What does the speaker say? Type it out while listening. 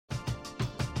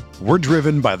We're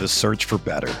driven by the search for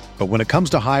better. But when it comes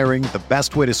to hiring, the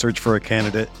best way to search for a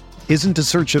candidate isn't to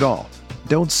search at all.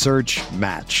 Don't search,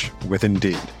 match with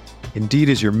Indeed. Indeed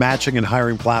is your matching and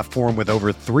hiring platform with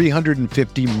over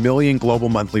 350 million global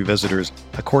monthly visitors,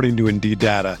 according to Indeed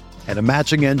data, and a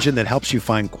matching engine that helps you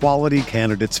find quality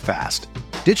candidates fast.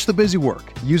 Ditch the busy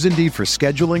work. Use Indeed for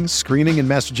scheduling, screening, and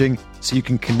messaging so you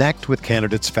can connect with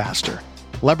candidates faster.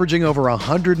 Leveraging over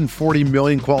 140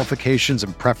 million qualifications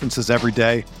and preferences every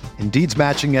day, Indeed's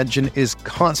matching engine is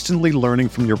constantly learning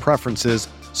from your preferences,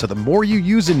 so the more you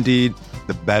use Indeed,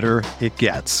 the better it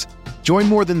gets. Join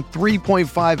more than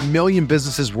 3.5 million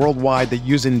businesses worldwide that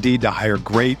use Indeed to hire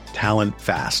great talent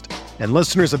fast. And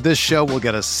listeners of this show will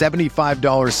get a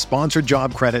 $75 sponsored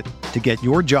job credit to get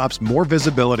your jobs more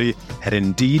visibility at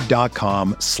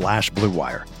Indeed.com/Blue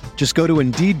Wire. Just go to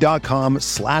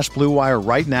Indeed.com/Blue Wire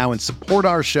right now and support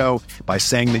our show by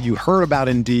saying that you heard about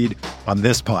Indeed on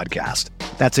this podcast.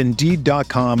 That's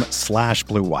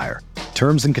Indeed.com/Blue Wire.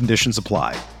 Terms and conditions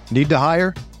apply. Need to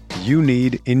hire? You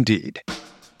need Indeed.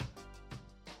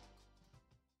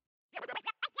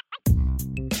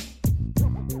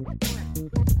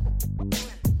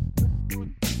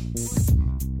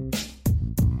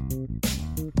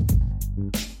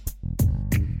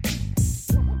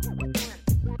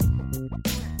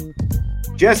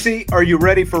 Jesse, are you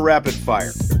ready for rapid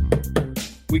fire?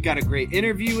 We got a great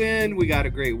interview in. We got a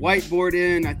great whiteboard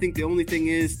in. I think the only thing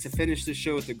is to finish the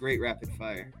show with a great rapid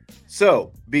fire.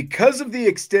 So, because of the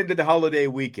extended holiday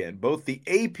weekend, both the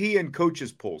AP and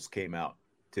coaches polls came out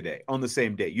today on the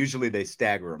same day. Usually they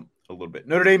stagger them a little bit.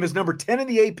 Notre Dame is number 10 in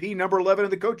the AP, number 11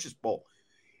 in the coaches poll.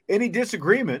 Any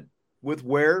disagreement with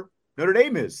where Notre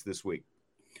Dame is this week?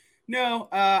 No,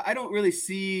 I don't really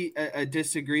see a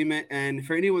disagreement. And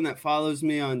for anyone that follows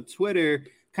me on Twitter,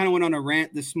 kind of went on a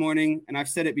rant this morning, and I've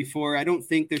said it before. I don't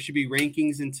think there should be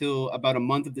rankings until about a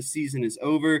month of the season is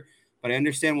over, but I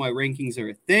understand why rankings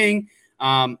are a thing.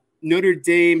 Notre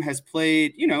Dame has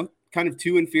played, kind of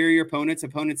two inferior opponents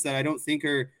that I don't think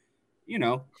are,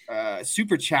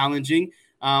 super challenging.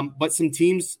 But some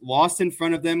teams lost in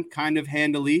front of them kind of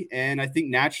handily. And I think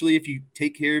naturally, if you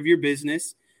take care of your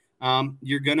business,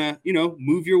 you're going to,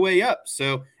 move your way up.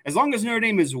 So as long as Notre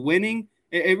Dame is winning,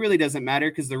 it really doesn't matter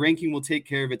because the ranking will take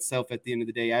care of itself at the end of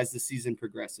the day as the season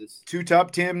progresses. Two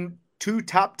top 10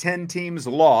 teams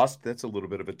lost. That's a little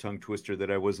bit of a tongue twister that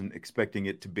I wasn't expecting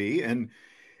it to be. And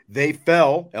they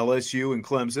fell, LSU and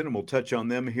Clemson, and we'll touch on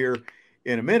them here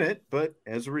in a minute. But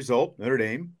as a result, Notre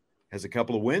Dame has a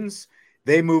couple of wins.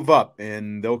 They move up,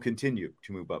 and they'll continue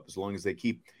to move up as long as they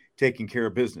keep taking care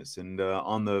of business. And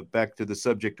back to the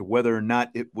subject of whether or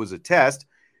not it was a test,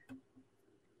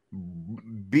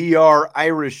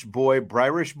 Brirish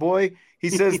boy, he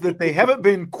says that they haven't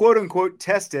been quote unquote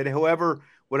tested. However,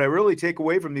 what I really take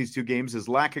away from these two games is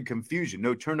lack of confusion,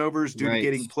 no turnovers due to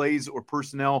getting plays or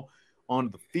personnel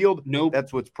on the field. Nope.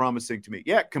 That's what's promising to me.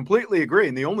 Yeah, completely agree.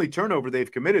 And the only turnover they've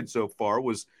committed so far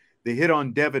was the hit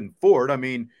on Devin Ford. I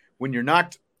mean, when you're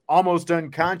knocked almost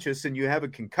unconscious and you have a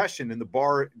concussion and the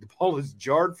ball is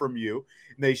jarred from you,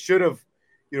 and they should have,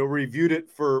 reviewed it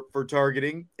for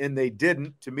targeting, and they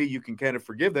didn't. To me, you can kind of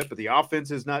forgive that, but the offense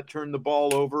has not turned the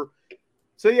ball over.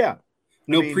 So, yeah.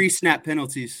 No pre-snap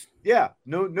penalties. Yeah,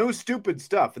 no stupid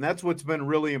stuff, and that's what's been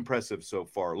really impressive so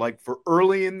far. Like for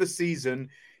early in the season,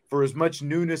 for as much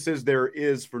newness as there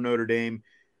is for Notre Dame,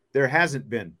 there hasn't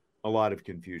been a lot of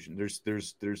confusion.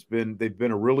 They've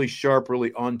been a really sharp,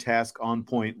 really on task, on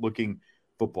point looking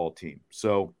football team.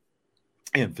 So,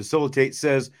 and Facilitate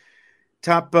says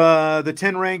the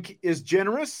 10 rank is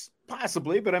generous,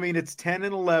 possibly, but I mean it's 10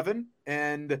 and 11,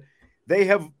 and they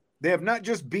have not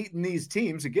just beaten these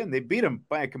teams. Again, they beat them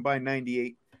by a combined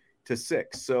 98-6.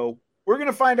 So we're going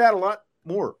to find out a lot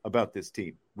more about this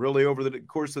team really over the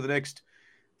course of the next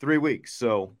 3 weeks.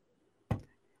 So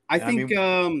I think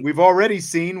we've already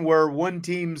seen where one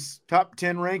team's top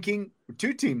 10 ranking, or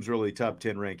two teams really top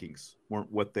 10 rankings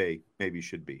weren't what they maybe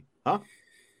should be. Huh?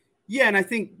 Yeah, and I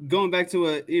think going back to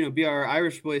what, BR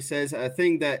Irish Boy says, a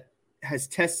thing that has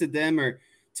tested them, or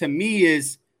to me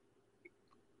is,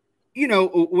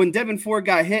 when Devin Ford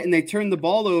got hit and they turned the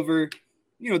ball over,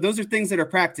 those are things that are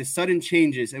practiced, sudden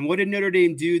changes. And what did Notre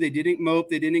Dame do? They didn't mope.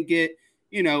 They didn't get,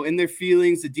 in their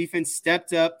feelings. The defense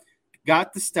stepped up,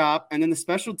 got the stop, and then the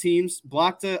special teams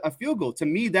blocked a field goal. To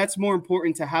me, that's more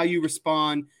important to how you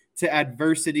respond to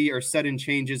adversity or sudden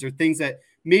changes or things that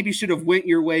maybe should have went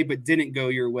your way but didn't go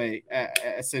your way,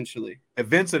 essentially.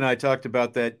 Vince and I talked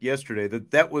about that yesterday,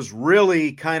 that was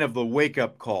really kind of the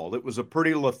wake-up call. It was a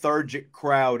pretty lethargic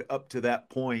crowd up to that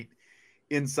point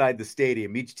inside the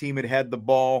stadium. Each team had the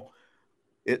ball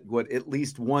at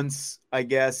least once, I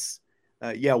guess.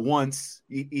 Once.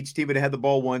 Each team had the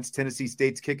ball once. Tennessee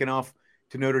State's kicking off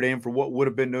to Notre Dame for what would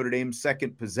have been Notre Dame's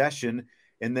second possession.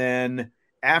 And then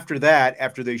after that,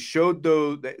 after they showed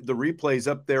the replays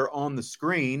up there on the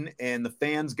screen and the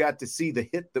fans got to see the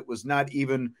hit that was not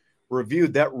even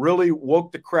reviewed, that really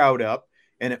woke the crowd up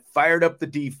and it fired up the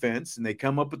defense. And they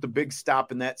come up with the big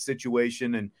stop in that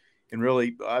situation. And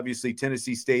really, obviously,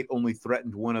 Tennessee State only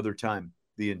threatened one other time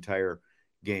the entire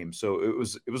game. So it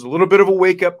was a little bit of a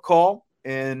wake-up call,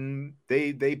 and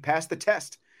they passed the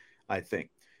test, I think.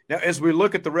 Now, as we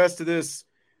look at the rest of this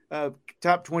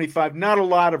top 25, not a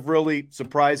lot of really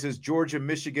surprises. Georgia,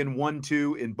 Michigan,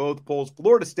 1-2 in both polls.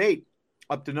 Florida State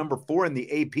up to number 4 in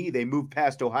the AP. They moved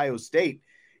past Ohio State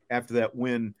after that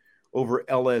win over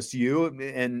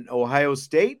LSU. And Ohio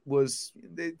State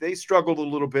they struggled a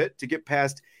little bit to get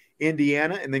past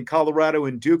Indiana. And then Colorado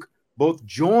and Duke both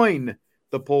join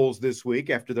the polls this week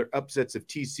after their upsets of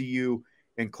TCU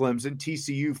and Clemson.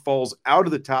 TCU falls out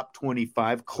of the top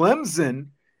 25. Clemson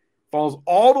falls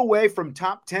all the way from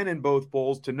top 10 in both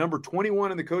polls to number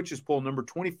 21 in the coaches poll, number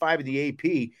 25 in the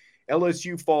AP.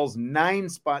 LSU falls 9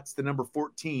 spots to number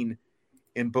 14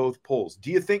 in both polls.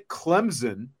 Do you think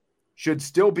Clemson should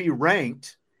still be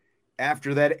ranked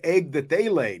after that egg that they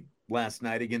laid last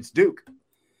night against Duke?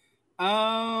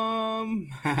 John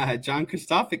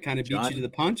Krzysztofic kind of beat you to the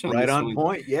punch on right this on one.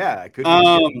 Point. Yeah, I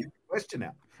couldn't question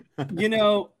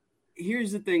now.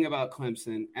 Here's the thing about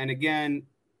Clemson, and again,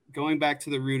 going back to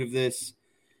the root of this,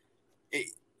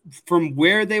 from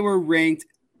where they were ranked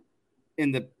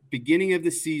in the beginning of the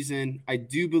season, I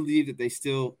do believe that they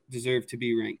still deserve to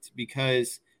be ranked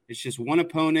because it's just one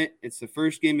opponent. It's the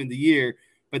first game of the year,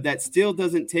 but that still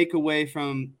doesn't take away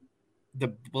from the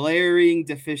blaring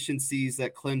deficiencies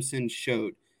that Clemson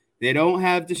showed. They don't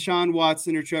have Deshaun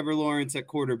Watson or Trevor Lawrence at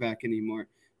quarterback anymore.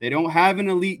 They don't have an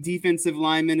elite defensive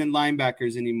lineman and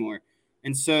linebackers anymore.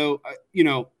 And so,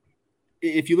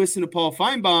 if you listen to Paul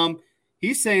Feinbaum,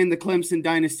 he's saying the Clemson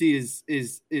dynasty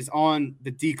is on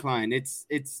the decline.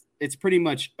 It's pretty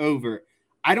much over.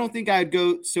 I don't think I'd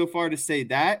go so far to say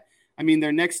that. I mean,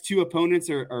 their next 2 opponents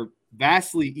are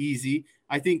vastly easy.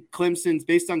 I think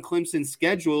based on Clemson's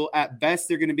schedule, at best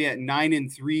they're going to be at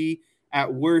 9-3,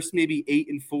 at worst maybe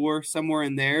 8-4, somewhere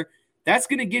in there. That's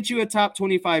going to get you a top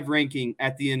 25 ranking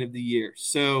at the end of the year.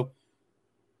 So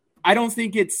I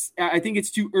think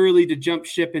it's too early to jump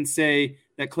ship and say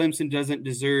that Clemson doesn't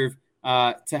deserve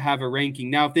to have a ranking.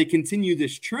 Now, if they continue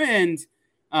this trend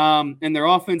and their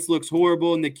offense looks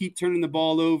horrible and they keep turning the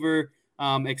ball over,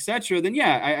 etc., then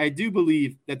yeah, I do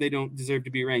believe that they don't deserve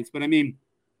to be ranked. But I mean,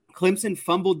 Clemson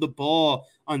fumbled the ball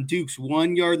on Duke's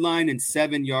 1-yard line and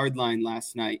 7-yard line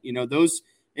last night.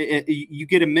 You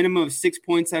get a minimum of 6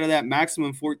 points out of that,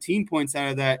 maximum 14 points out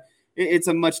of that. It's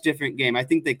a much different game. I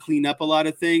think they clean up a lot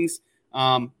of things.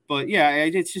 But yeah,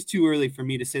 it's just too early for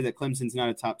me to say that Clemson's not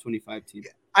a top 25 team.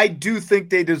 I do think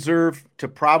they deserve to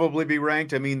probably be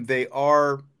ranked. I mean, they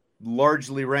are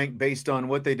largely ranked based on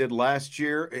what they did last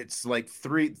year. It's like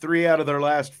three out of their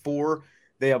last 4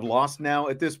 they have lost now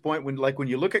at this point. When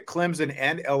you look at Clemson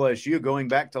and LSU going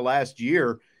back to last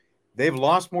year, they've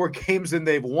lost more games than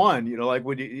they've won.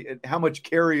 How much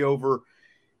carryover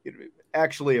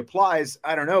actually applies,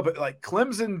 I don't know. But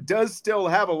Clemson does still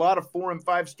have a lot of 4- and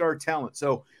 5-star talent.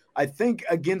 So I think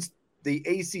against the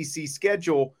ACC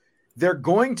schedule, they're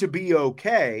going to be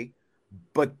okay.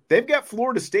 But they've got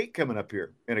Florida State coming up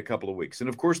here in a couple of weeks. And,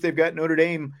 of course, they've got Notre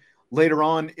Dame later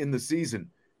on in the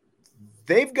season.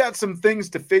 They've got some things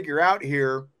to figure out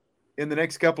here in the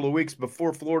next couple of weeks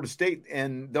before Florida State,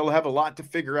 and they'll have a lot to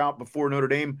figure out before Notre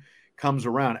Dame comes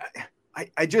around.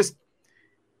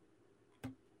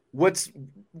 What's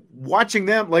watching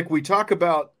them, we talk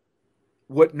about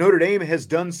what Notre Dame has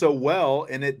done so well,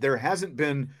 and there hasn't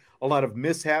been a lot of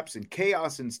mishaps and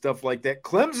chaos and stuff like that.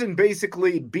 Clemson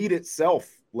basically beat itself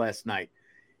last night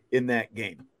in that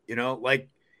game.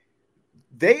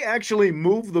 They actually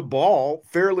moved the ball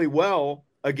fairly well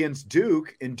against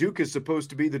Duke, and Duke is supposed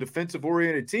to be the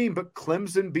defensive-oriented team, but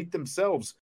Clemson beat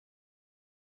themselves.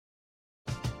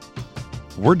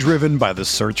 We're driven by the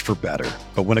search for better.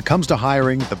 But when it comes to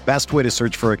hiring, the best way to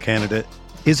search for a candidate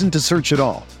isn't to search at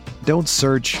all. Don't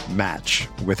search, match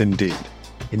with Indeed.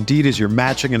 Indeed is your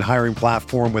matching and hiring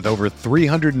platform with over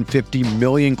 350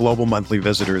 million global monthly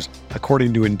visitors,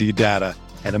 according to Indeed data,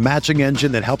 and a matching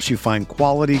engine that helps you find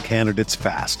quality candidates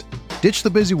fast. Ditch the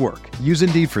busy work. Use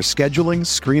Indeed for scheduling,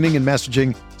 screening, and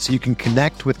messaging so you can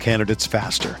connect with candidates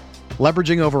faster.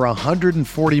 Leveraging over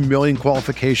 140 million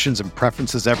qualifications and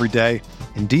preferences every day,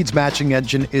 Indeed's matching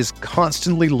engine is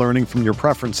constantly learning from your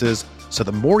preferences, so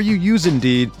the more you use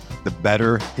Indeed, the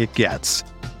better it gets.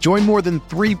 Join more than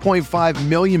 3.5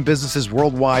 million businesses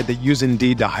worldwide that use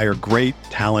Indeed to hire great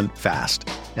talent fast.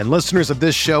 And listeners of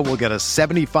this show will get a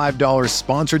 $75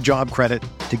 sponsored job credit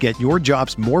to get your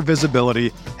jobs more visibility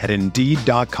at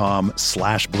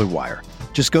Indeed.com/Blue Wire.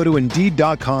 Just go to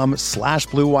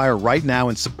Indeed.com/Blue Wire right now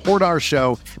and support our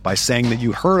show by saying that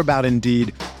you heard about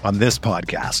Indeed on this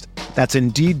podcast. That's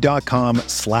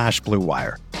Indeed.com/Blue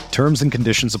Wire. Terms and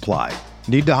conditions apply.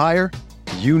 Need to hire?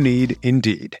 You need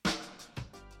Indeed.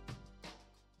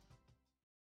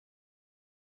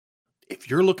 If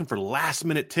you're looking for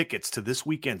last-minute tickets to this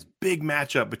weekend's big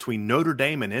matchup between Notre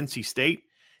Dame and NC State,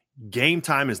 Game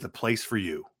Time is the place for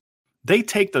you. They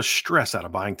take the stress out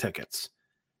of buying tickets.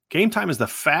 Game Time is the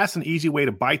fast and easy way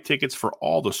to buy tickets for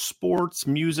all the sports,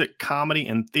 music, comedy,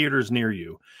 and theaters near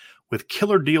you. With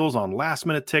killer deals on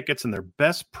last-minute tickets and their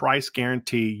best price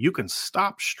guarantee, you can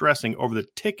stop stressing over the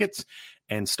tickets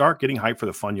and start getting hyped for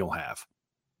the fun you'll have.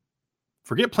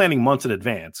 Forget planning months in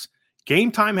advance.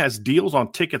 Game Time has deals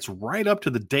on tickets right up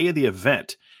to the day of the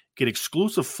event. Get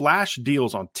exclusive flash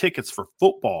deals on tickets for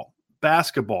football,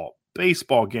 basketball,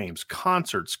 baseball games,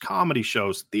 concerts, comedy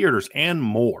shows, theaters, and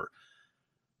more.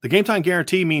 The Game Time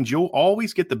guarantee means you'll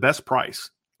always get the best price.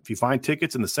 If you find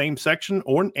tickets in the same section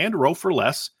and row for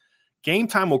less, Game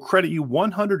Time will credit you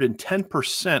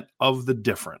 110% of the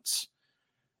difference.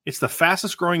 It's the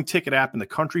fastest growing ticket app in the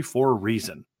country for a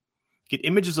reason. Get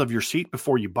images of your seat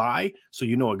before you buy so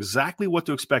you know exactly what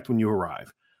to expect when you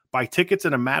arrive. Buy tickets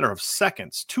in a matter of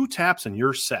seconds, 2 taps and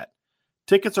you're set.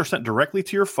 Tickets are sent directly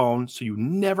to your phone so you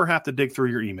never have to dig through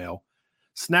your email.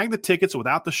 Snag the tickets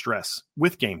without the stress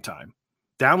with Game Time.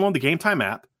 Download the Game Time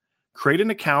app, create an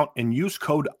account, and use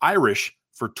code IRISH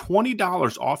for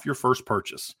 $20 off your first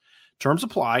purchase. Terms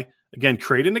apply. Again,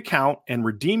 create an account and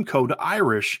redeem code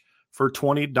IRISH for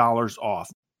 $20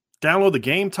 off. Download the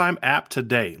Game Time app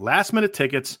today. Last minute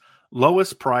tickets,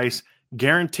 lowest price,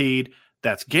 guaranteed.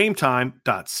 That's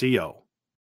gametime.co.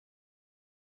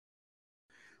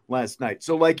 Last night.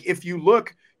 So, like, if you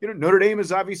look, Notre Dame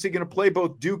is obviously going to play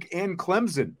both Duke and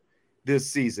Clemson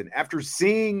this season. After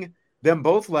seeing them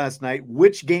both last night,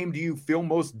 which game do you feel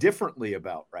most differently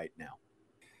about right now?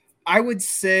 I would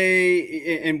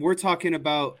say, and we're talking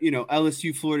about,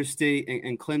 LSU, Florida State,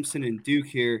 and Clemson and Duke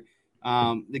here.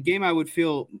 The game I would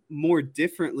feel more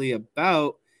differently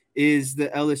about is the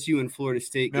LSU and Florida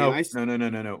State game.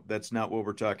 No. That's not what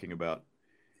we're talking about.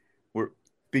 We're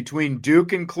between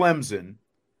Duke and Clemson.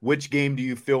 Which game do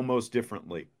you feel most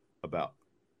differently about?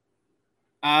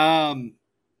 I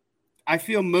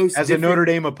feel most as a Notre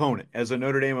Dame opponent.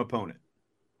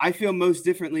 I feel most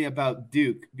differently about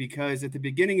Duke because at the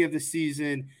beginning of the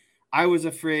season, I was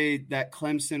afraid that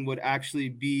Clemson would actually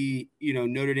be,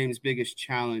 Notre Dame's biggest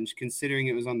challenge, considering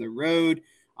it was on the road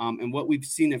and what we've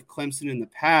seen of Clemson in the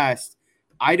past.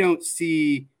 I don't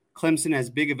see Clemson as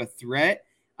big of a threat.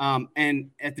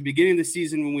 And at the beginning of the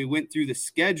season, when we went through the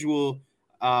schedule,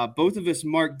 both of us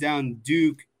marked down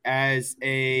Duke as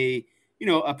a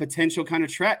potential kind of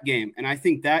trap game. And I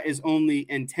think that is only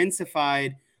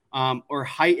intensified or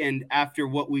heightened after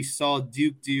what we saw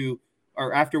Duke do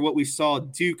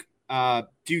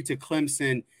to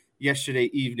Clemson yesterday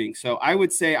evening. So I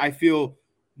would say I feel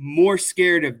more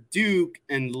scared of Duke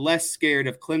and less scared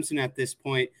of Clemson at this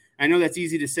point. I know that's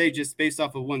easy to say just based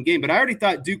off of one game, but I already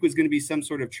thought Duke was going to be some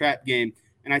sort of trap game.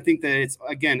 And I think that it's,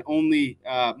 again, only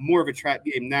more of a trap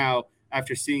game now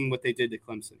after seeing what they did to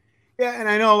Clemson. Yeah, and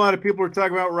I know a lot of people are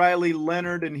talking about Riley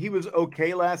Leonard, and he was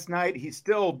okay last night. He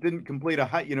still didn't complete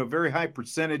a very high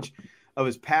percentage of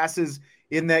his passes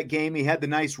in that game. He had the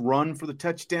nice run for the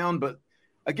touchdown, but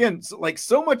again,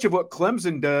 so much of what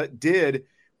Clemson did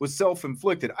was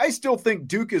self-inflicted. I still think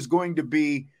Duke is going to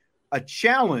be a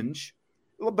challenge,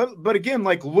 but again,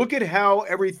 look at how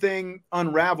everything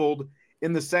unraveled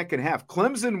in the second half.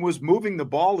 Clemson was moving the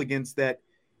ball against that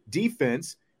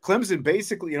defense. Clemson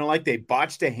basically, they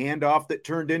botched a handoff that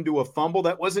turned into a fumble.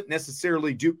 That wasn't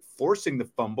necessarily Duke forcing the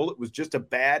fumble. It was just a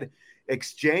bad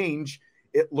exchange,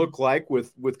 it looked like,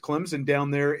 with Clemson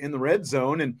down there in the red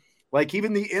zone. And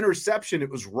even the interception, it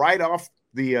was right off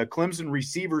the Clemson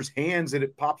receiver's hands and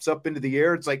it pops up into the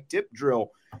air. It's like tip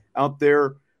drill out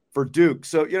there for Duke.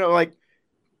 So,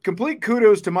 complete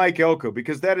kudos to Mike Elko,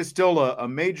 because that is still a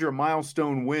major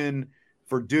milestone win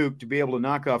for Duke to be able to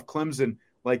knock off Clemson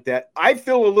like that. I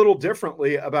feel a little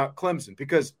differently about Clemson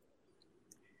because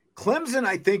Clemson,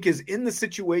 I think, is in the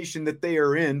situation that they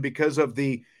are in because of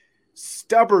the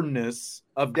stubbornness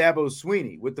of Dabo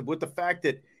Swinney with the fact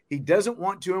that he doesn't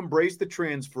want to embrace the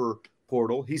transfer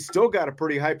portal. He's still got a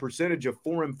pretty high percentage of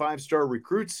 4- and 5-star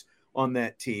recruits on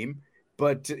that team,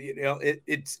 but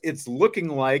it's looking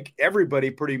like everybody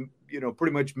pretty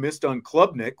pretty much missed on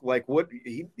Klubnik. Like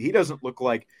he doesn't look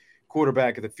like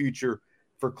quarterback of the future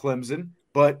for Clemson.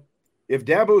 But if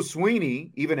Dabo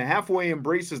Swinney even halfway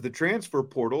embraces the transfer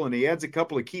portal and he adds a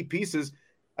couple of key pieces,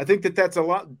 I think that's a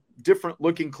lot different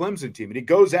looking Clemson team. And he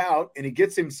goes out and he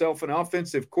gets himself an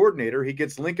offensive coordinator. He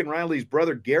gets Lincoln Riley's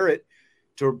brother Garrett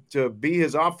to be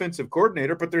his offensive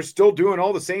coordinator, but they're still doing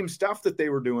all the same stuff that they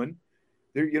were doing.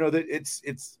 That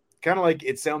it's kind of like,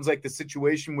 it sounds like the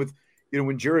situation with,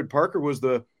 when Jared Parker was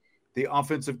the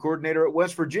offensive coordinator at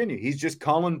West Virginia. He's just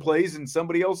calling plays in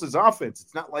somebody else's offense.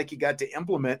 It's not like he got to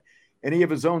implement any of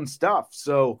his own stuff.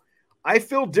 So I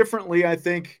feel differently, I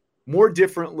think more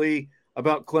differently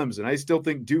about Clemson. I still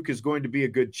think Duke is going to be a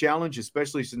good challenge,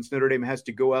 especially since Notre Dame has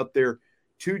to go out there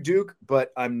to Duke,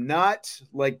 but I'm not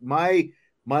like my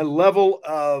level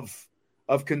of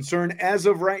concern as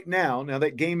of right now. Now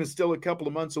that game is still a couple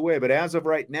of months away, but as of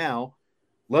right now,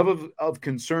 level of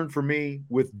concern for me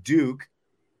with Duke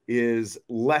is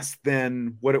less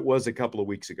than what it was a couple of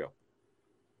weeks ago.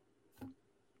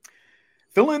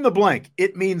 Fill in the blank.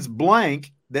 It means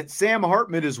blank that Sam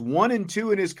Hartman is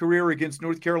 1-2 in his career against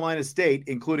North Carolina State,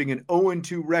 including an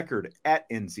 0-2 record at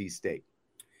NC State.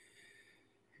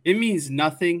 It means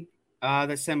nothing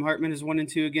that Sam Hartman is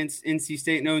 1-2 against NC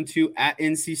State and 0-2 at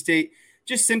NC State,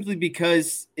 just simply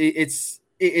because it's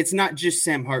not just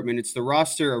Sam Hartman. It's the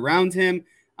roster around him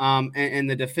and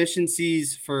the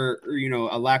deficiencies for,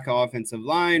 a lack of offensive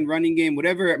line, running game,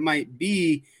 whatever it might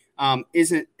be,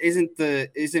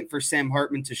 isn't for Sam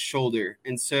Hartman to shoulder.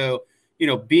 And so,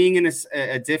 being in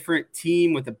a different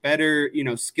team with a better,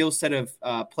 skill set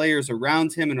of players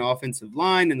around him and offensive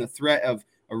line and the threat of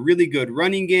a really good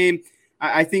running game,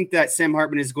 I think that Sam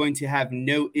Hartman is going to have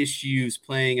no issues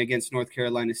playing against North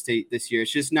Carolina State this year.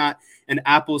 It's just not an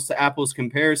apples to apples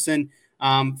comparison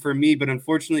for me, but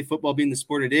unfortunately, football being the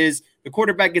sport it is, the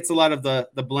quarterback gets a lot of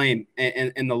the blame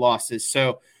and the losses.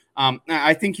 So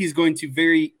I think he's going to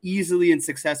very easily and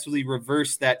successfully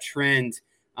reverse that trend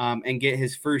and get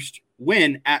his first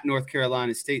win at North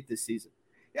Carolina State this season.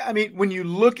 Yeah, I mean, when you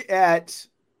look at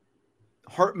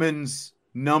Hartman's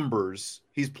numbers,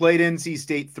 he's played NC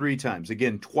State 3 times.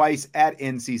 Again, twice at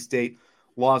NC State,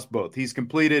 lost both. He's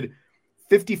completed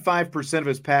 55% of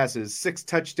his passes, 6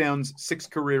 touchdowns, 6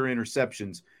 career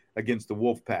interceptions against the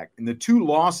Wolfpack. In the 2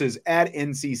 losses at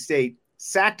NC State,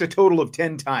 sacked a total of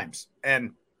 10 times.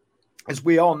 And as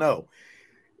we all know,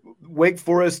 Wake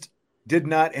Forest did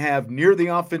not have near the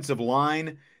offensive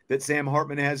line that Sam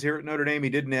Hartman has here at Notre Dame. He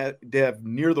didn't have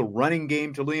near the running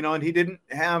game to lean on. He didn't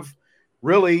have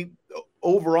really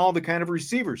overall the kind of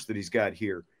receivers that he's got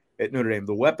here at Notre Dame,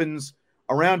 the weapons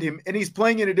around him, and he's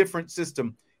playing in a different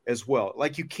system as well.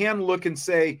 Like, you can look and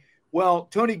say, well,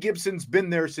 Tony Gibson's been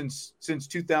there since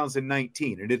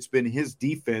 2019, and it's been his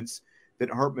defense that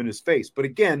Hartman has faced. But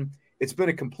again, it's been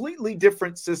a completely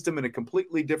different system and a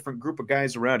completely different group of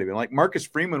guys around him. And like Marcus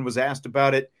Freeman was asked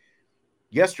about it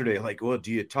yesterday, like, well,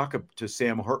 do you talk to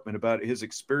Sam Hartman about his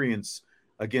experience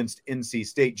against NC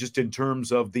State just in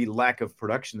terms of the lack of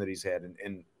production that he's had?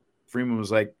 And Freeman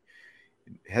was like,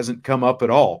 it hasn't come up at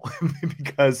all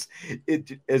because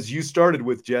it, as you started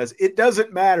with, Jess, it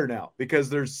doesn't matter now because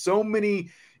there's so many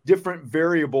different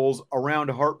variables around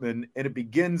Hartman, and it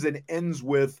begins and ends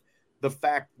with the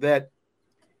fact that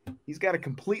he's got a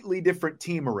completely different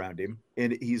team around him,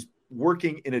 and he's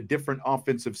working in a different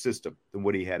offensive system than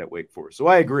what he had at Wake Forest. So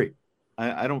I agree.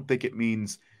 I don't think it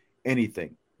means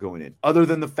anything going in other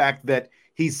than the fact that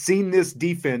he's seen this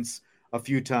defense a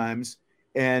few times.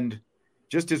 And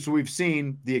just as we've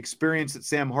seen, the experience that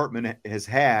Sam Hartman has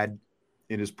had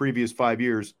in his previous 5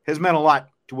 years has meant a lot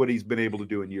to what he's been able to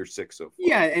do in year 6 so far.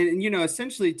 Yeah. And,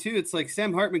 essentially too, it's like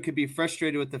Sam Hartman could be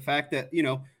frustrated with the fact that,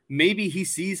 maybe he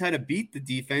sees how to beat the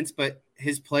defense, but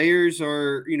his players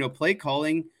or, play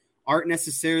calling aren't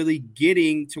necessarily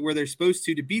getting to where they're supposed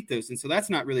to beat those. And so that's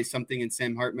not really something in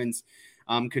Sam Hartman's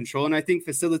control. And I think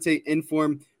facilitate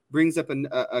inform brings up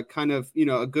a kind of,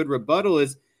 a good rebuttal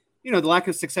is, the lack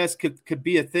of success could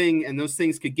be a thing, and those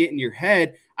things could get in your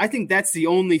head. I think that's the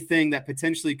only thing that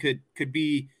potentially could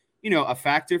be, a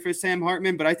factor for Sam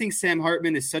Hartman. But I think Sam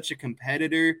Hartman is such a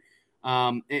competitor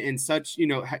and such,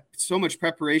 so much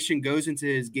preparation goes into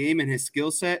his game and his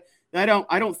skill set that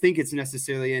I don't think it's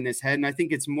necessarily in his head. And I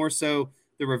think it's more so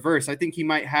the reverse. I think he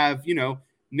might have,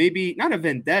 maybe not a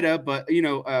vendetta, but,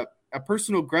 a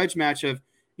personal grudge match of,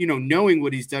 knowing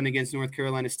what he's done against North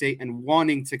Carolina State and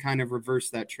wanting to kind of reverse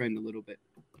that trend a little bit.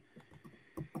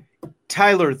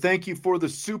 Tyler, thank you for the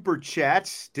super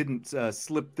chat. Didn't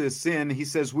slip this in. He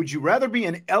says, would you rather be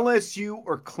an LSU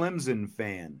or Clemson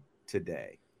fan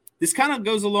today? this kind of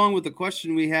goes along with the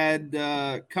question we had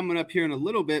coming up here in a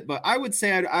little bit, but I would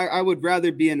say I would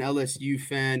rather be an LSU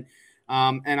fan,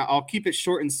 and I'll keep it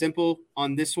short and simple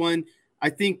on this one. I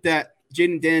think that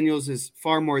Jaden Daniels is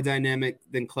far more dynamic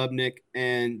than Klubnik,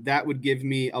 and that would give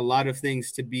me a lot of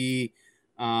things to be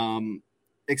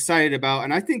excited about.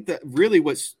 And I think that really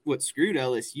what screwed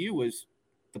LSU was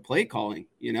the play calling,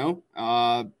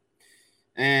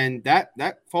 and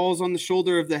that falls on the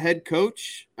shoulder of the head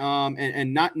coach,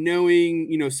 and not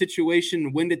knowing,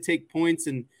 situation, when to take points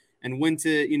and when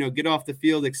to, get off the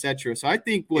field, etc. So I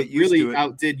think what really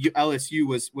outdid LSU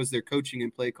was their coaching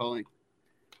and play calling.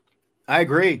 I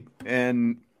agree.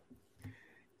 And,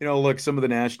 look, some of the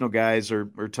national guys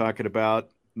are talking about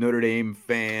Notre Dame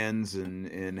fans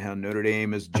and how Notre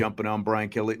Dame is jumping on Brian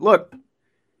Kelly. Look,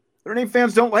 Notre Dame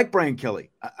fans don't like Brian Kelly.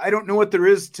 I don't know what there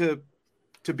is to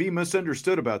be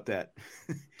misunderstood about that.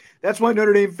 That's why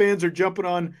Notre Dame fans are jumping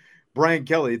on Brian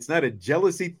Kelly. It's not a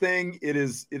jealousy thing. It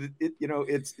is, it's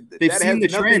they've that seen has the nothing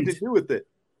trend to do with it.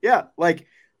 Yeah. Like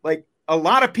a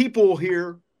lot of people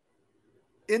here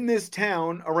in this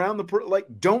town around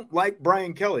don't like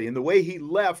Brian Kelly, and the way he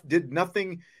left did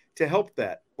nothing to help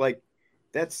that.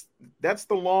 That's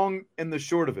the long and the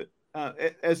short of it.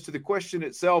 As to the question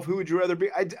itself, who would you rather be?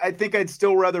 I think I'd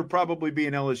still rather probably be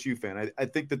an LSU fan. I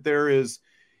think that there is,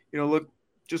 look,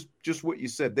 just what you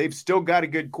said. They've still got a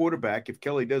good quarterback if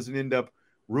Kelly doesn't end up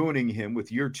ruining him with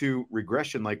year 2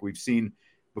 regression like we've seen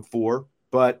before.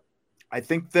 But I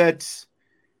think that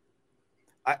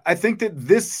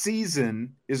this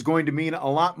season is going to mean a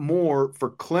lot more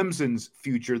for Clemson's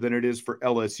future than it is for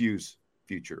LSU's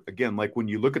future. Again, like when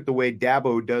you look at the way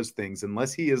Dabo does things,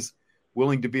 unless he is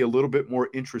willing to be a little bit more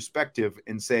introspective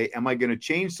and say, am I going to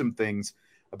change some things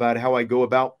about how I go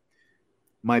about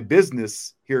my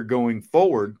business here going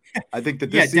forward? I think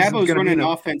that this season's Dabo's going to running an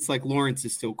offense like Lawrence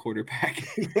is still quarterback.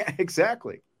 Yeah,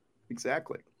 exactly.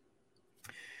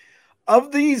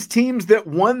 Of these teams that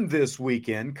won this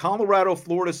weekend, Colorado,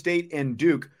 Florida State, and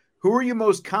Duke, who are you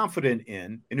most confident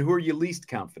in, and who are you least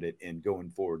confident in going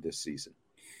forward this season?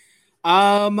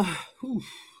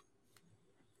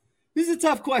 This is a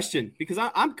tough question because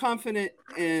I'm confident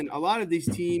in a lot of these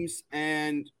teams,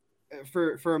 and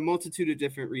for a multitude of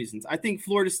different reasons. I think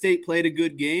Florida State played a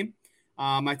good game.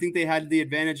 I think they had the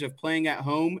advantage of playing at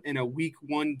home in a week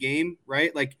 1 game,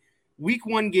 right? Like week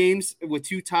 1 games with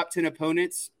 2 top 10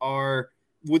 opponents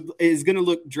is going to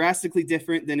look drastically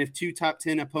different than if 2 top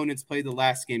 10 opponents play the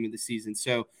last game of the season.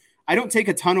 So I don't take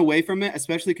a ton away from it,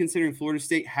 especially considering Florida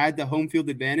State had the home field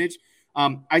advantage.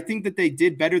 I think that they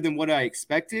did better than what I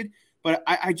expected, but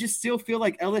I just still feel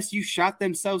like LSU shot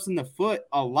themselves in the foot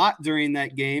a lot during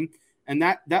that game, and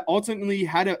that ultimately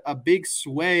had a big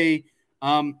sway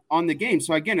on the game.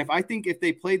 So again, if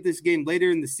they played this game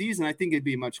later in the season, I think it'd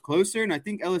be much closer, and I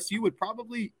think LSU would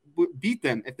probably beat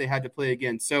them if they had to play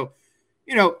again. So,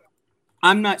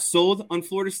 I'm not sold on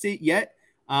Florida State yet.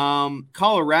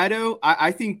 Colorado,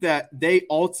 I think that they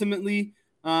ultimately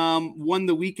won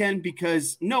the weekend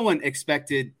because no one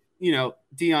expected,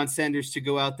 Deion Sanders to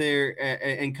go out there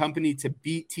and company to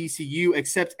beat TCU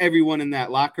except everyone in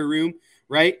that locker room,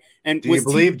 right? And do you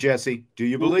believe, Jesse? Do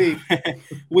you believe?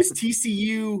 Was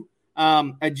TCU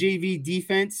a JV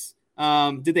defense?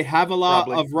 Did they have a lot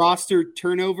of roster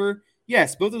turnover?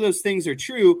 Yes, both of those things are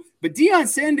true, but Deion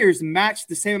Sanders matched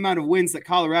the same amount of wins that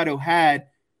Colorado had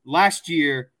last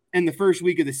year in the first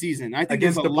week of the season. I think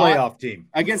against the playoff team.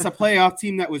 Against a playoff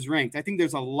team that was ranked. I think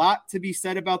there's a lot to be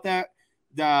said about that.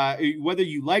 Whether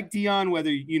you like Deion,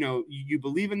 whether you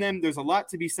believe in them, there's a lot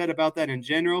to be said about that in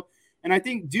general. And I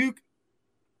think Duke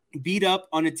beat up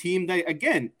on a team that,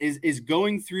 again, is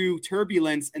going through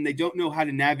turbulence, and they don't know how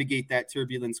to navigate that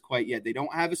turbulence quite yet. They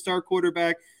don't have a star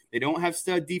quarterback. They don't have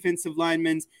stud defensive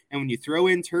linemen. And when you throw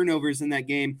in turnovers in that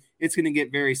game, it's going to get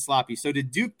very sloppy. So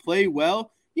did Duke play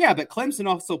well? Yeah, but Clemson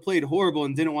also played horrible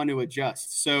and didn't want to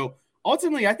adjust. So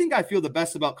ultimately, I think I feel the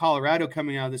best about Colorado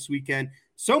coming out this weekend,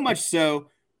 so much so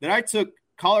that I took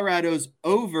Colorado's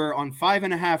over on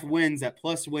 5.5 wins at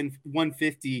plus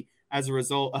 150 as a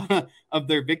result of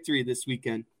their victory this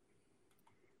weekend.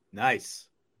 Nice.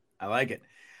 I like it.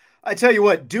 I tell you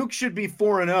what, Duke should be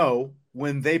 4-0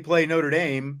 when they play Notre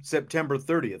Dame September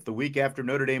 30th, the week after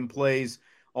Notre Dame plays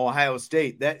Ohio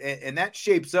State. That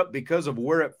shapes up because of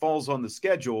where it falls on the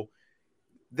schedule.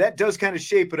 That does kind of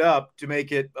shape it up to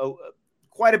make it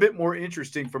quite a bit more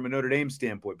interesting from a Notre Dame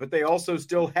standpoint. But they also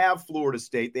still have Florida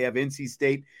State. They have NC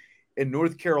State and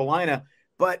North Carolina.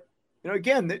 But,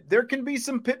 again, there can be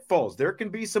some pitfalls. There can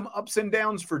be some ups and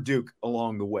downs for Duke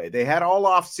along the way. They had all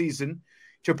off season,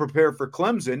 to prepare for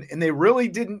Clemson, and they really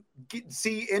didn't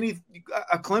see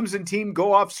a Clemson team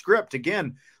go off script.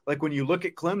 Again, like when you look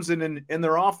at Clemson and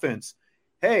their offense,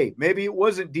 hey, maybe it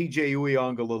wasn't DJ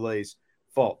Uiagalelei's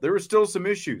fault. There were still some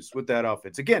issues with that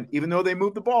offense. Again, even though they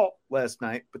moved the ball last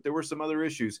night, but there were some other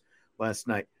issues last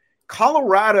night.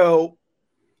 Colorado,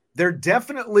 they're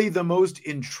definitely the most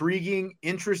intriguing,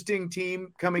 interesting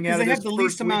team coming out of this. They have the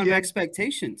least amount of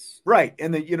expectations. Right.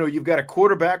 And you've got a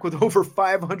quarterback with over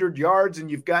 500 yards,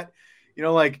 and you've got,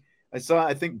 like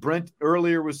I think Brent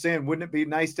earlier was saying, wouldn't it be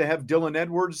nice to have Dylan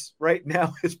Edwards right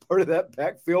now as part of that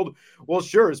backfield? Well,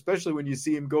 sure, especially when you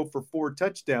see him go for 4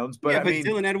 touchdowns. But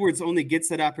Dylan Edwards only gets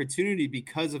that opportunity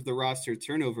because of the roster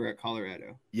turnover at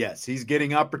Colorado. Yes, he's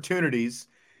getting opportunities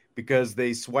because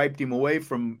they swiped him away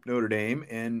from Notre Dame.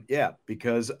 And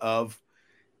because of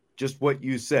just what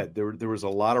you said, there was a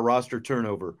lot of roster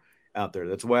turnover out there.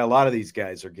 That's why a lot of these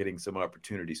guys are getting some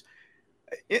opportunities.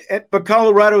 But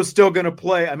Colorado is still going to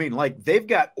play. I mean, like, they've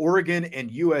got Oregon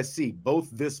and USC both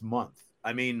this month.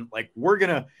 I mean, like, we're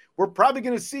probably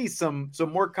going to see some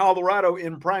more Colorado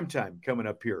in primetime coming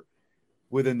up here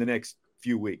within the next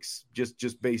few weeks,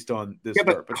 just based on this. Yeah,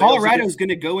 but Colorado is going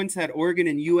to go into that Oregon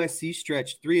and USC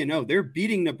stretch 3-0. They're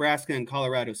beating Nebraska and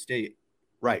Colorado State.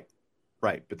 Right.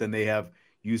 But then they have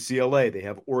UCLA. They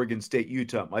have Oregon State,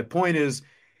 Utah. My point is,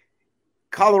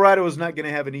 Colorado is not going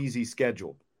to have an easy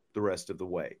schedule the rest of the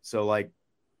way. So, like,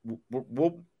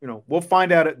 we'll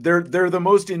find out. They're the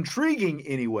most intriguing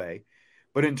anyway.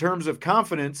 But in terms of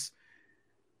confidence,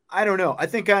 I don't know. I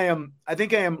think I am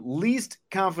least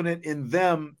confident in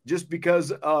them just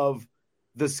because of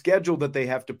the schedule that they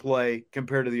have to play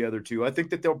compared to the other two. I think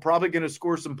that they're probably going to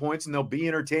score some points and they'll be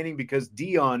entertaining because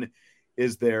Dion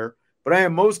is there. But I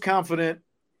am most confident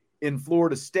in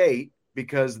Florida State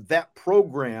because that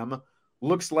program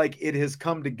looks like it has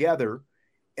come together,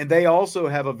 and they also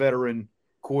have a veteran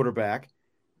quarterback.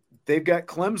 They've got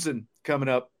Clemson coming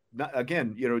up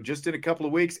again, just in a couple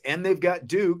of weeks, and they've got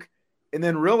Duke. And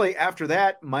then really after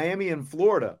that, Miami and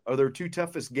Florida are their 2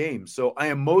 toughest games. So I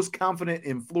am most confident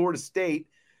in Florida State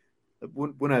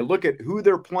when I look at who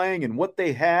they're playing and what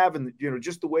they have and,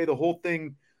 just the way the whole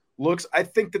thing looks. I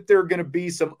think that there are going to be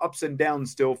some ups and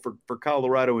downs still for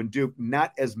Colorado and Duke,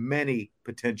 not as many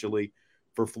potentially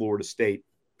for Florida State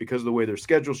because of the way their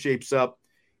schedule shapes up.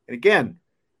 And again,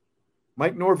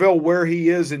 Mike Norvell, where he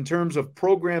is in terms of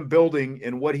program building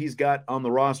and what he's got on the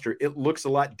roster, it looks a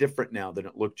lot different now than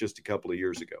it looked just a couple of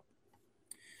years ago.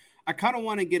 I kind of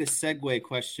want to get a segue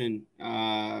question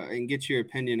and get your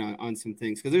opinion on some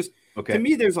things. Because to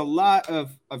me, there's a lot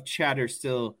of chatter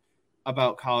still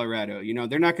about Colorado.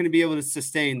 They're not going to be able to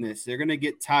sustain this. They're going to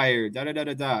get tired,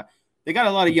 da-da-da-da-da. They got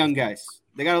a lot of young guys.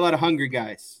 They got a lot of hungry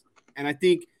guys. And I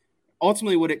think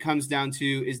ultimately what it comes down to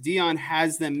is Dion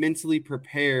has them mentally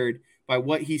prepared by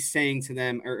what he's saying to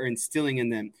them or instilling in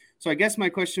them. So I guess my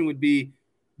question would be,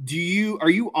 are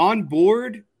you on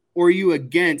board or are you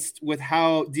against with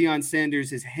how Deion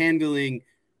Sanders is handling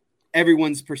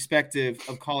everyone's perspective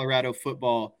of Colorado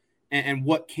football and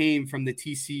what came from the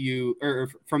TCU or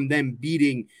from them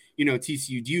beating,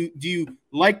 TCU? Do you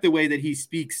like the way that he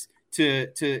speaks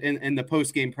in the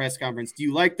post-game press conference? Do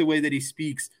you like the way that he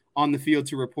speaks on the field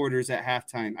to reporters at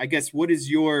halftime? I guess, what is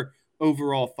your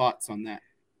overall thoughts on that?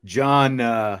 John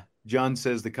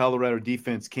says the Colorado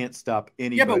defense can't stop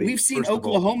anybody. Yeah, but we've seen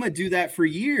Oklahoma do that for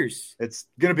years. It's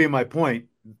going to be my point.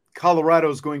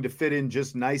 Colorado is going to fit in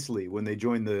just nicely when they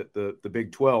join the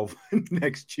Big 12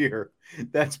 next year.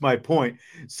 That's my point.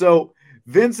 So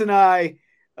Vince and I,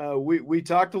 we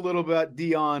talked a little about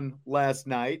Dion last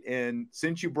night, and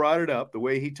since you brought it up, the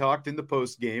way he talked in the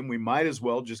post game, we might as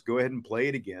well just go ahead and play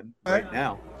it again right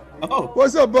now. Oh,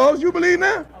 what's up, boss? You believe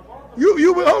that?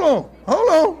 You hold on.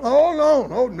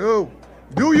 Oh no.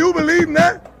 Do you believe in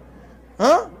that?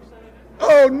 Huh?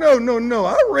 Oh no.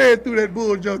 I read through that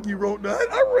bull junk you wrote down.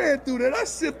 I read through that. I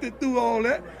sifted through all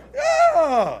that.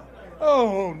 Yeah.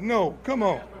 Oh no. Come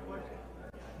on.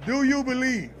 Do you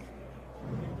believe?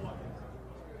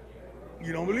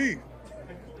 You don't believe.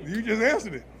 You just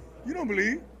answered it. You don't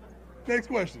believe. Next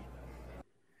question.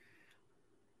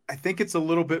 I think it's a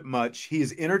little bit much. He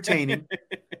is entertaining.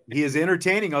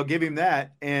 I'll give him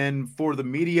that. And for the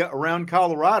media around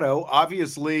Colorado,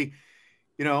 obviously,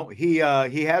 he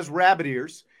has rabbit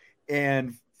ears.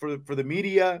 And for the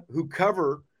media who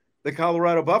cover the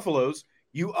Colorado Buffaloes,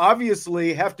 you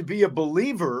obviously have to be a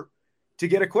believer to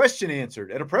get a question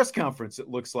answered at a press conference. It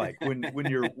looks like when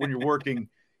you're working,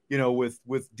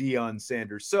 with Deion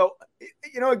Sanders. So,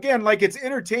 again, like, it's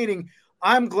entertaining.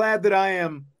 I'm glad that I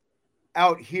am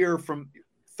out here from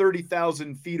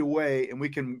 30,000 feet away and we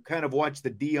can kind of watch the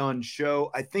Deion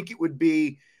show. I think it would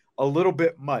be a little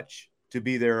bit much to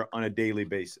be there on a daily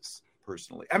basis,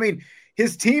 personally. I mean,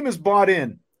 his team is bought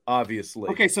in, obviously.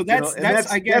 Okay, so that's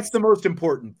I guess that's the most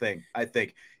important thing, I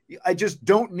think. I just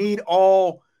don't need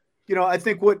all, I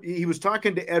think what he was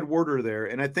talking to Ed Werder there,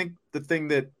 and I think the thing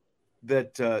that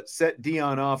set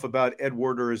Dion off about Ed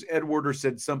Werder is Ed Werder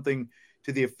said something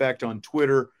to the effect on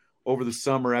Twitter over the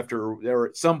summer or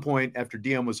at some point after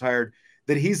Dion was hired,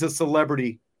 that he's a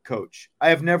celebrity coach. I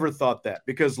have never thought that,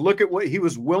 because look at what he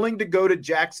was willing to go to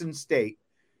Jackson State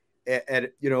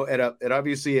at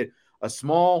obviously a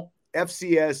small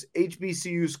FCS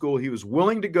HBCU school. He was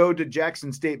willing to go to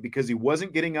Jackson State because he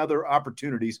wasn't getting other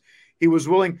opportunities. He was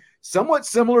willing, somewhat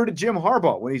similar to Jim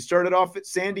Harbaugh when he started off at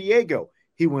San Diego.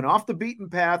 He went off the beaten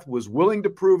path, was willing to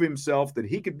prove himself that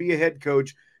he could be a head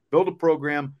coach, build a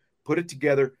program, put it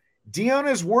together. Dion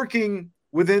is working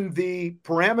within the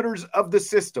parameters of the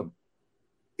system.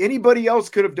 Anybody else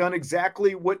could have done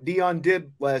exactly what Dion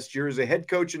did last year as a head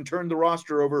coach and turned the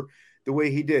roster over the way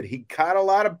he did. He caught a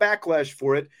lot of backlash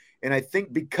for it. And I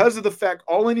think because of the fact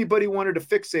all anybody wanted to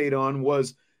fixate on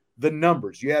was the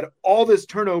numbers. You had all this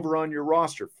turnover on your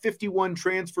roster, 51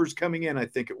 transfers coming in, I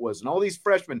think it was, and all these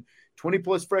freshmen,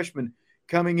 20-plus freshmen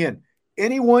coming in.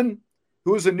 Anyone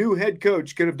who was a new head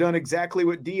coach could have done exactly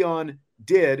what Dion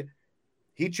did.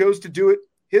 He chose to do it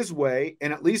his way,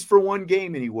 and at least for one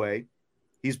game anyway,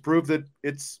 he's proved that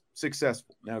it's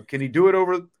successful. Now, can he do it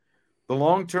over the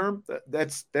long term?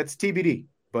 That's TBD.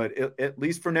 But at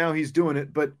least for now, he's doing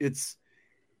it. But it's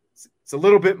a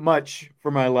little bit much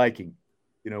for my liking,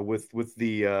 with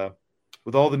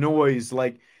all the noise.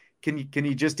 Like, can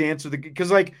you just answer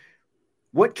because like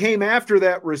what came after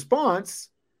that response?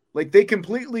 Like, they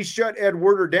completely shut Ed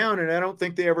Werder down, and I don't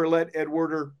think they ever let Ed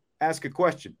Werder ask a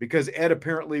question, because Ed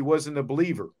apparently wasn't a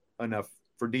believer enough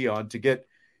for Dion to get,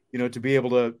 to be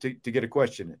able to get a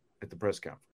question at the press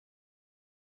conference.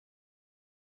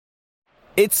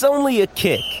 It's only a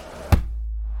kick,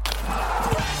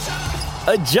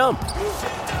 a jump,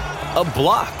 a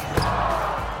block.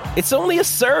 It's only a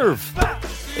serve.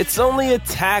 It's only a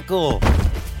tackle,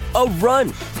 a run.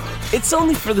 It's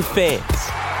only for the fans.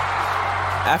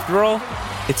 After all,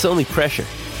 it's only pressure.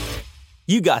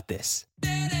 You got this.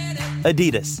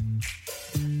 Adidas.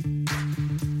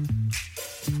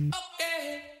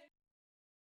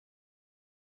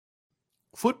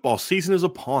 Football season is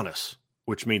upon us,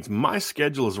 which means my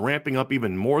schedule is ramping up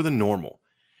even more than normal.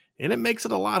 And it makes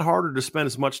it a lot harder to spend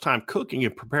as much time cooking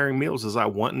and preparing meals as I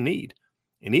want and need.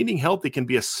 And eating healthy can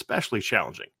be especially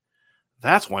challenging.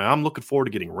 That's why I'm looking forward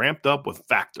to getting ramped up with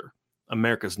Factor,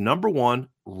 America's #1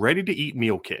 ready-to-eat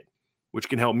meal kit, which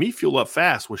can help me fuel up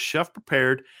fast with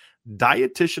chef-prepared,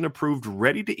 dietitian-approved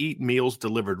ready-to-eat meals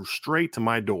delivered straight to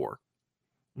my door.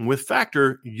 And with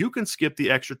Factor, you can skip the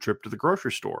extra trip to the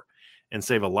grocery store and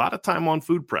save a lot of time on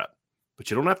food prep. But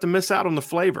you don't have to miss out on the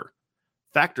flavor.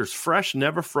 Factor's fresh,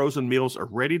 never frozen meals are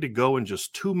ready to go in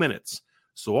just 2 minutes.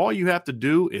 So all you have to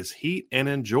do is heat and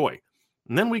enjoy.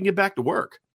 And then we can get back to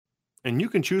work. And you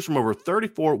can choose from over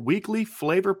 34 weekly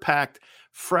flavor-packed,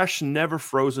 fresh, never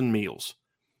frozen meals.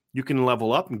 You can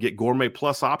level up and get Gourmet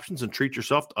Plus options and treat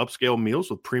yourself to upscale meals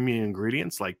with premium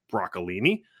ingredients like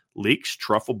broccolini, leeks,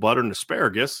 truffle butter, and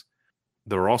asparagus.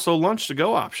 There are also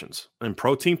lunch-to-go options and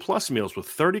Protein Plus meals with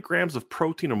 30 grams of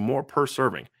protein or more per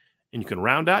serving. And you can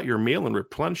round out your meal and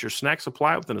replenish your snack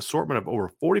supply with an assortment of over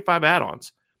 45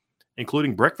 add-ons,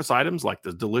 including breakfast items like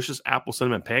the delicious apple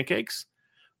cinnamon pancakes,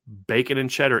 bacon and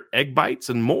cheddar egg bites,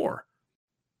 and more.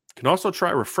 You can also try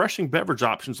refreshing beverage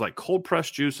options like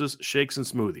cold-pressed juices, shakes, and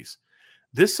smoothies.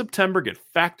 This September, get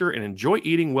Factor and enjoy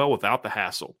eating well without the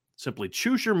hassle. Simply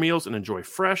choose your meals and enjoy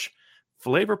fresh,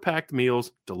 flavor-packed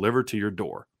meals delivered to your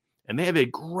door. And they have a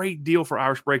great deal for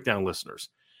Irish Breakdown listeners.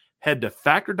 Head to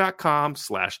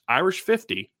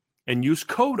factor.com/Irish50 and use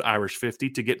code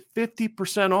Irish50 to get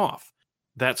 50% off.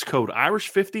 That's code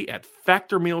Irish50 at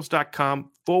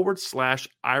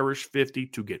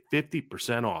factormeals.com/Irish50 to get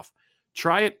 50% off.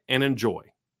 Try it and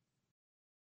enjoy.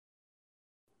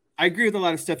 I agree with a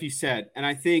lot of stuff you said. And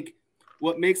I think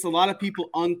what makes a lot of people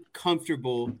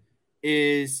uncomfortable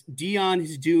is Dion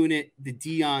is doing it the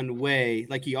Dion way,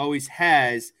 like he always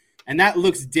has. And that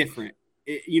looks different.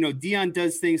 Dion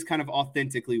does things kind of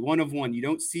authentically, one of one. You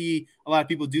don't see a lot of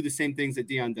people do the same things that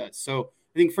Dion does. So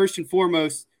I think first and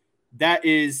foremost, that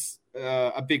is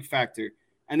a big factor.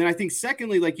 And then I think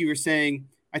secondly, like you were saying,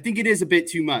 I think it is a bit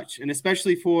too much. And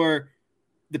especially for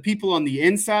the people on the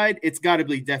inside, it's got to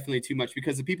be definitely too much,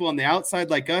 because the people on the outside,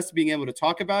 like us, being able to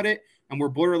talk about it and we're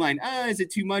borderline, is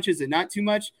it too much? Is it not too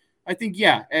much? I think,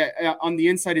 on the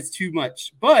inside, it's too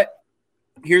much. But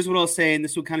here's what I'll say, and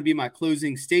this will kind of be my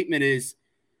closing statement is,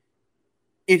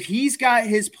 if he's got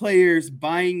his players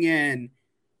buying in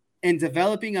and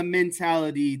developing a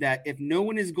mentality that if no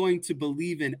one is going to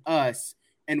believe in us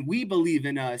and we believe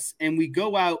in us and we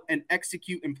go out and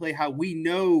execute and play how we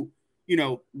know,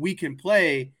 we can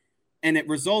play, and it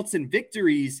results in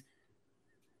victories,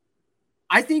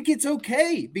 I think it's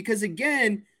okay, because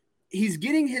again, he's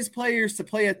getting his players to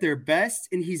play at their best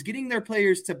and he's getting their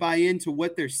players to buy into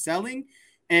what they're selling.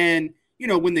 And,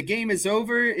 when the game is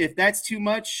over, if that's too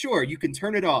much, sure, you can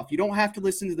turn it off. You don't have to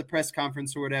listen to the press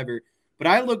conference or whatever. But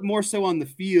I look more so on the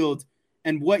field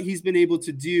and what he's been able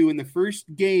to do in the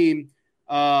first game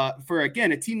for,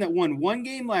 again, a team that won one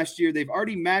game last year. They've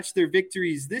already matched their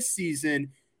victories this season.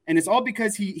 And it's all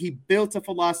because he built a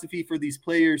philosophy for these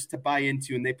players to buy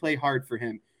into, and they play hard for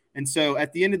him. And so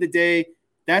at the end of the day,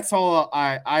 that's all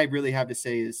I really have to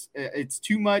say is it's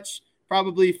too much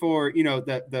probably for,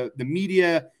 the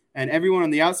media and everyone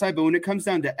on the outside. But when it comes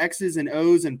down to X's and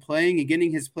O's and playing and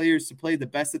getting his players to play the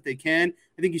best that they can,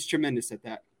 I think he's tremendous at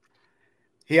that.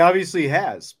 He obviously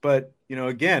has, but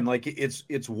again, like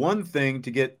it's one thing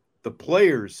to get the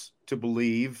players to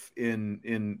believe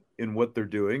in what they're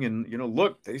doing, and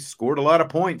look, they scored a lot of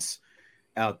points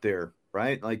out there,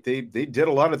 right? Like they did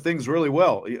a lot of things really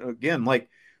well. Again, like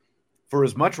for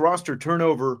as much roster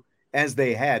turnover as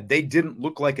they had, they didn't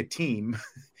look like a team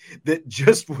that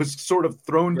just was sort of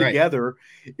thrown together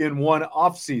in one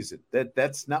offseason.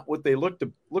 That's not what they look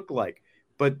like.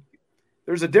 But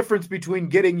there's a difference between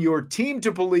getting your team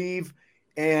to believe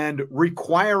and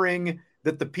requiring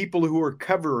that the people who are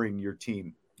covering your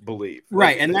team believe.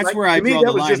 Right, and that's where I draw the line.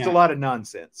 That was just a lot of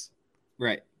nonsense.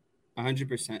 Right,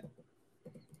 100%.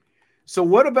 So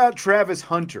what about Travis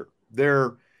Hunter,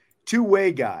 their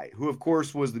two-way guy, who, of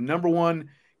course, was the number one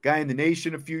guy in the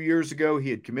nation a few years ago? He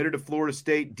had committed to Florida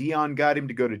State. Dion got him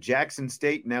to go to Jackson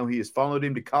State. Now he has followed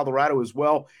him to Colorado as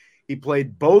well. He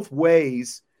played both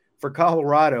ways for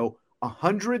Colorado,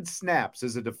 100 snaps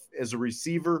as a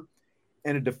receiver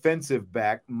and a defensive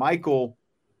back. Michael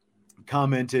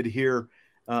commented here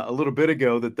a little bit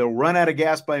ago that they'll run out of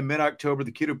gas by mid-October.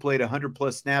 The kid who played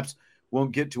 100-plus snaps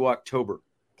won't get to October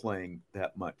playing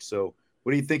that much. So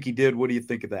what do you think he did? What do you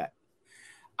think of that?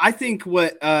 I think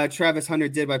what Travis Hunter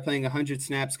did by playing 100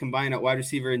 snaps combined at wide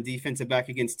receiver and defensive back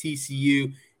against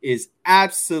TCU is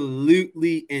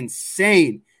absolutely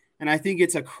insane. And I think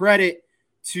it's a credit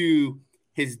to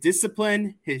his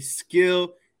discipline, his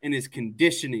skill, and his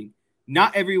conditioning.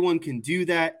 Not everyone can do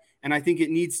that. And I think it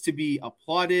needs to be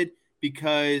applauded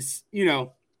because,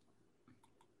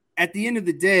 at the end of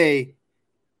the day,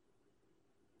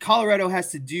 Colorado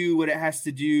has to do what it has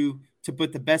to do to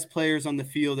put the best players on the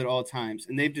field at all times.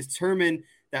 And they've determined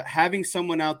that having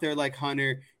someone out there like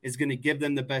Hunter is going to give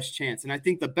them the best chance. And I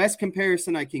think the best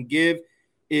comparison I can give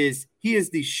is he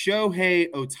is the Shohei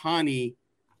Ohtani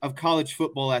of college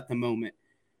football at the moment.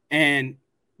 And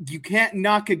you can't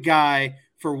knock a guy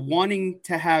for wanting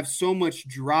to have so much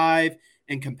drive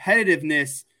and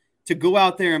competitiveness to go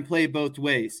out there and play both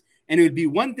ways. And it would be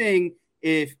one thing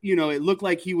if, it looked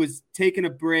like he was taking a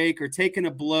break or taking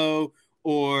a blow,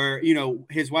 or,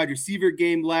 his wide receiver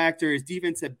game lacked or his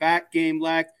defensive back game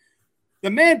lacked.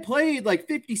 The man played like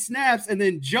 50 snaps and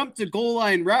then jumped a goal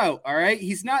line route. All right.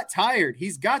 He's not tired.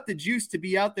 He's got the juice to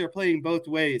be out there playing both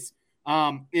ways.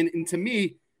 And to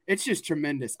me, it's just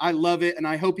tremendous. I love it. And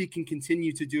I hope he can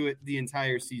continue to do it the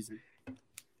entire season.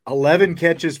 11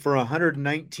 catches for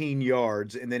 119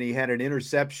 yards. And then he had an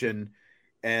interception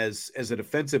as a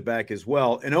defensive back as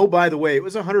well. And oh, by the way, it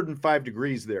was 105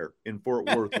 degrees there in Fort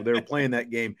Worth where they were playing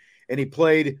that game, and he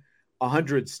played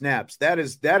 100 snaps. That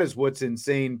is what's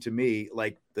insane to me.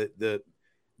 Like the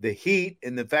heat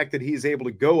and the fact that he's able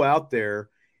to go out there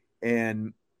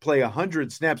and play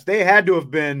 100 snaps. They had to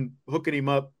have been hooking him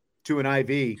up to an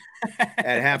IV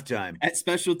at halftime. At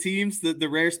special teams, the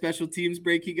rare special teams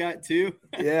break he got too.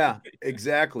 Yeah,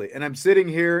 exactly. And I'm sitting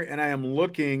here and I am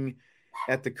looking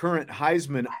at the current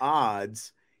Heisman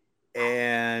odds,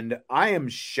 and I am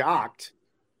shocked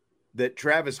that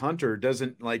Travis Hunter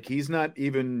he's not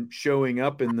even showing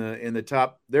up in the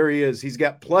top. There he is. He's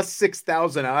got plus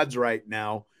 6,000 odds right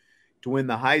now to win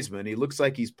the Heisman. He looks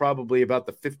like he's probably about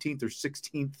the 15th or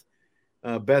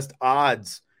 16th best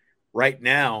odds right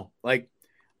now. Like,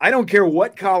 I don't care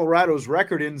what Colorado's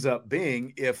record ends up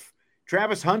being. If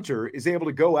Travis Hunter is able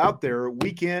to go out there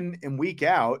week in and week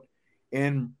out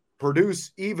and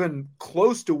produce even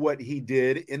close to what he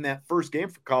did in that first game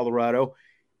for Colorado,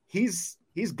 he's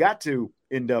got to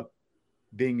end up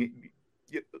being,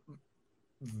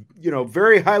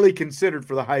 very highly considered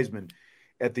for the Heisman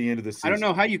at the end of the season. I don't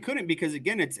know how you couldn't, because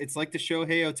again, it's like the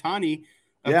Shohei Ohtani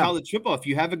of college football. If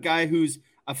you have a guy who's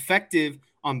effective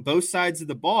on both sides of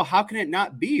the ball. How can it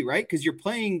not be, right? Because you're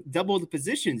playing double the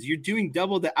positions. You're doing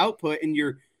double the output, and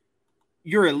you're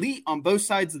elite on both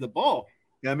sides of the ball.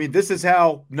 I mean, this is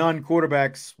how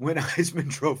non-quarterbacks win Heisman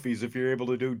trophies, if you're able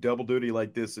to do double duty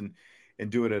like this and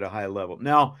do it at a high level.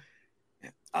 Now,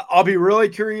 I'll be really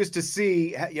curious to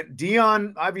see.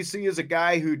 Deion obviously is a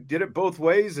guy who did it both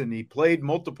ways, and he played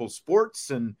multiple sports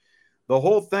and the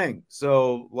whole thing.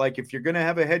 So, like, if you're going to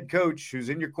have a head coach who's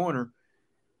in your corner,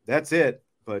 that's it.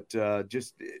 But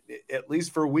just at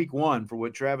least for week one, for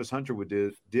what Travis Hunter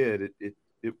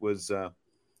it was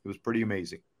pretty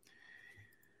amazing.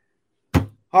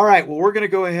 All right, well, we're going to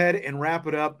go ahead and wrap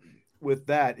it up with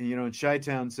that. And, and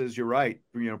Chi-Town says you're right.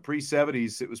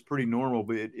 Pre-70s, it was pretty normal,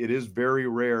 but it is very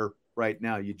rare right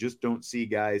now. You just don't see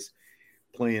guys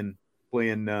playing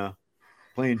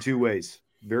two ways.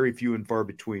 Very few and far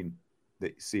between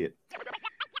that you see it.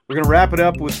 We're going to wrap it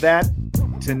up with that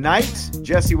tonight.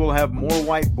 Jesse will have more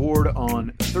whiteboard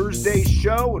on Thursday's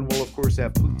show, and we'll, of course,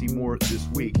 have plenty more this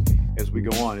week as we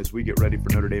go on, as we get ready for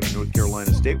Notre Dame and North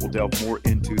Carolina State. We'll delve more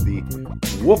into the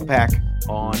Wolfpack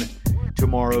on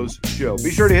tomorrow's show.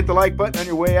 Be sure to hit the like button on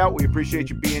your way out. We appreciate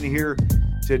you being here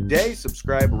today.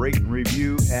 Subscribe, rate, and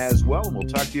review as well, and we'll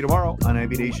talk to you tomorrow on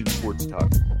IB Nation Sports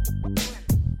Talk.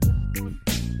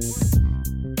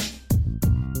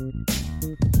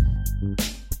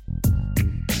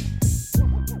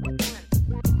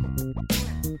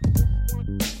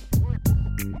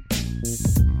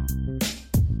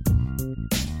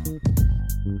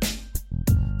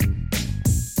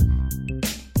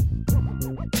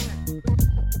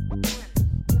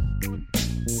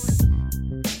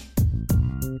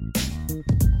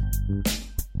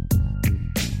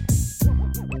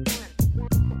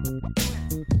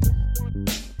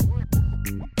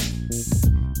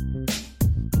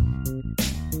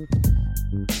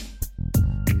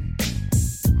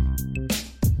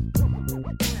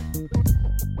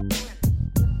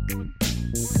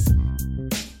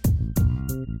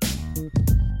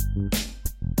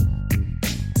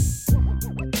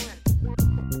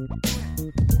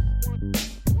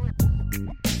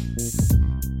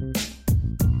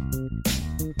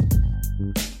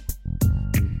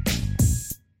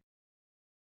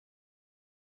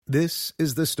 This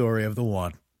is the story of the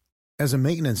one. As a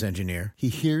maintenance engineer, he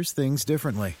hears things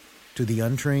differently. To the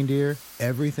untrained ear,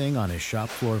 everything on his shop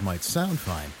floor might sound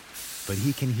fine, but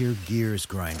he can hear gears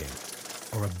grinding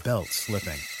or a belt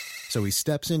slipping. So he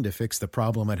steps in to fix the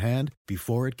problem at hand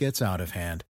before it gets out of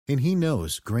hand. And he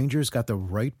knows Grainger's got the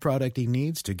right product he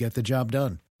needs to get the job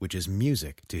done, which is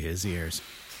music to his ears.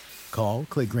 Call,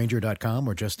 click Grainger.com,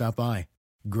 or just stop by.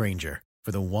 Grainger,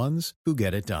 for the ones who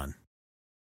get it done.